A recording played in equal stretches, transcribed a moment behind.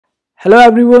Hello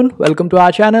everyone, welcome to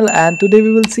our channel, and today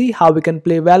we will see how we can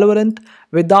play Valorant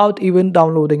without even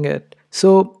downloading it.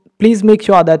 So please make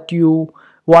sure that you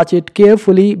watch it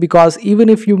carefully, because even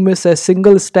if you miss a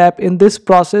single step in this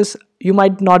process, you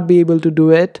might not be able to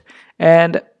do it.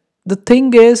 And the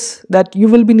thing is that you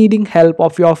will be needing help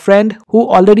of your friend who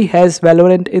already has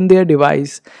Valorant in their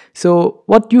device. So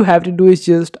what you have to do is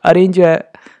just arrange a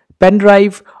pen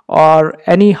drive or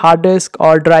any hard disk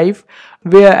or drive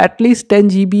where at least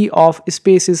 10 GB of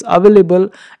space is available,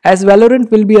 as Valorant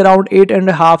will be around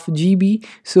 8.5 GB,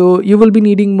 so you will be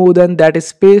needing more than that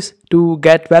space to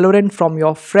get Valorant from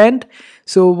your friend.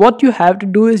 So what you have to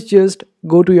do is just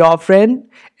go to your friend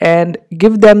and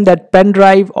give them that pen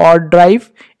drive or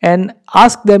drive and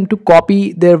ask them to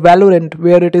copy their Valorant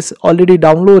where it is already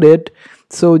downloaded.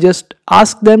 So just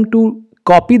ask them to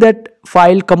copy that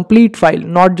file, complete file,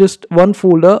 not just one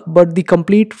folder but the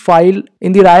complete file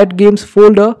in the Riot Games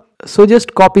folder. So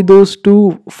just copy those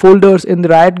two folders in the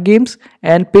Riot Games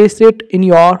and paste it in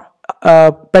your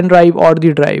pen drive or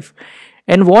the drive.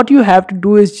 And what you have to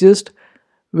do is just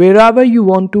wherever you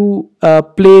want to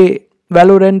play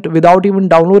Valorant without even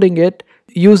downloading it,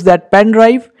 use that pen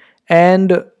drive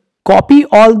and copy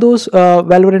all those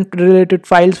Valorant related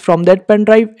files from that pen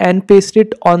drive and paste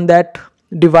it on that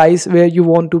device where you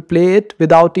want to play it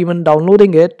without even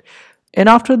downloading it. And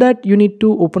after that, you need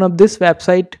to open up this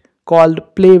website called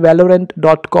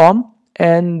playvalorant.com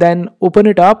and then open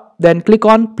it up, then click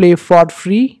on play for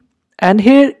free. And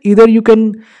here either you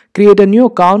can create a new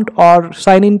account or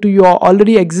sign into your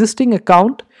already existing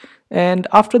account, and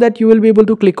after that you will be able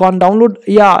to click on download.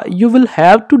 Yeah, you will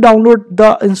have to download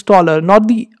the installer, not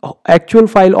the actual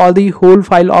file or the whole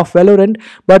file of Valorant,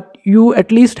 but you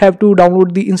at least have to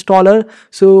download the installer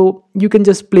so you can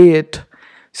just play it.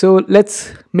 So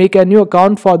let's make a new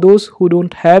account for those who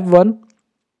don't have one.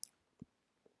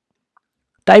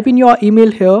 Type in your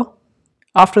email here.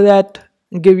 After that,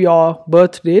 give your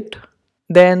birth date,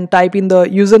 then type in the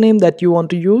username that you want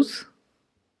to use,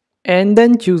 and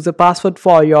then choose the password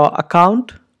for your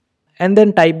account and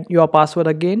then type your password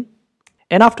again.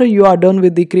 And after you are done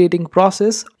with the creating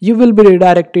process, you will be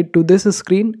redirected to this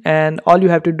screen, and all you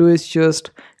have to do is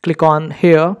just click on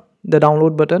here the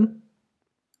download button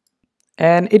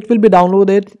and it will be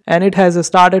downloaded. And it has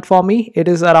started for me. It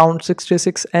is around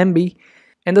 66 MB.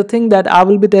 And the thing that I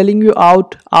will be telling you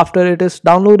out after it is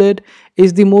downloaded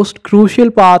is the most crucial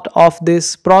part of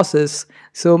this process.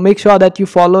 So make sure that you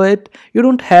follow it. You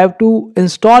don't have to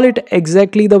install it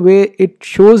exactly the way it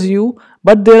shows you,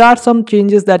 but there are some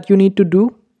changes that you need to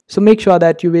do. So make sure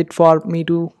that you wait for me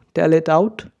to tell it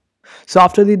out. So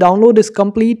after the download is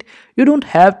complete, you don't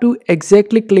have to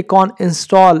exactly click on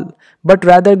install, but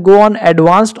rather go on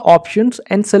advanced options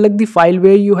and select the file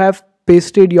where you have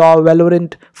pasted your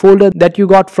Valorant folder that you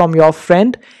got from your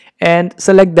friend, and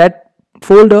select that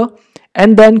folder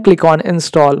and then click on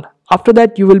install. After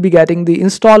that, you will be getting the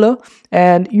installer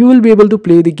and you will be able to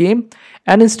play the game.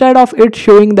 And instead of it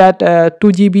showing that 2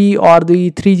 GB or the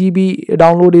 3 GB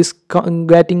download is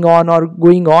getting on or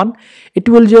going on, it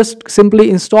will just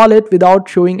simply install it without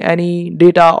showing any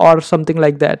data or something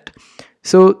like that.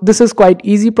 So this is quite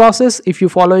easy process if you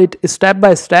follow it step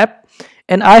by step.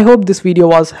 And I hope this video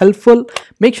was helpful.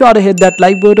 Make sure to hit that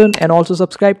like button and also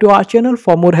subscribe to our channel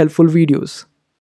for more helpful videos.